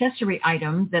an accessory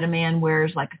item that a man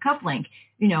wears like a cufflink.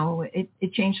 You know,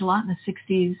 it changed a lot in the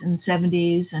 60s and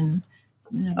 70s and,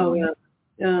 you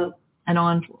know, and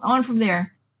on from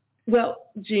there. Well,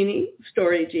 Jeannie,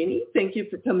 Story Genie, thank you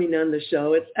for coming on the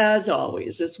show. It's, as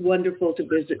always, it's wonderful to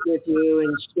visit with you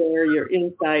and share your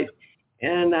insight.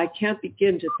 And I can't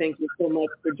begin to thank you so much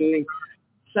for doing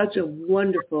such a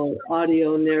wonderful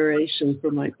audio narration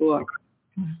for my book.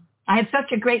 I had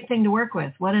such a great thing to work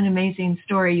with. What an amazing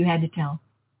story you had to tell.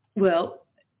 Well,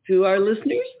 to our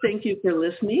listeners, thank you for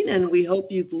listening, and we hope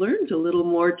you've learned a little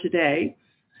more today.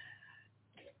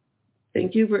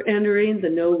 Thank you for entering the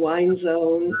No Whine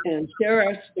Zone and share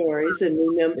our stories. And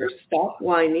remember, stop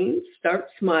whining, start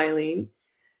smiling.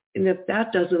 And if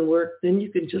that doesn't work, then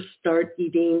you can just start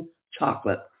eating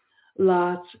chocolate.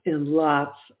 Lots and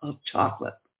lots of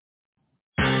chocolate.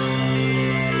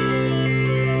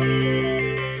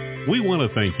 We want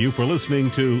to thank you for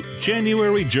listening to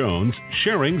January Jones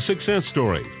Sharing Success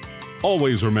Stories.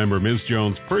 Always remember Ms.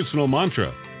 Jones' personal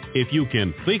mantra, if you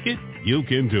can think it, you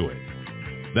can do it.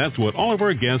 That's what all of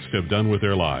our guests have done with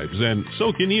their lives, and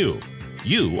so can you.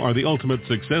 You are the ultimate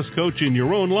success coach in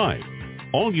your own life.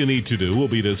 All you need to do will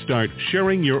be to start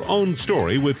sharing your own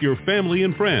story with your family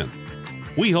and friends.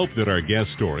 We hope that our guest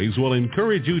stories will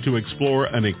encourage you to explore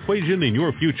an equation in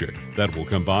your future that will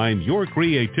combine your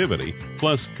creativity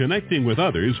plus connecting with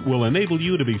others will enable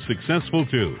you to be successful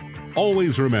too.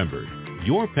 Always remember,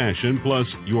 your passion plus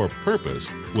your purpose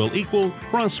will equal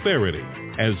prosperity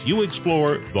as you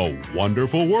explore the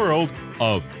wonderful world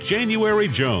of January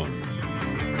Jones.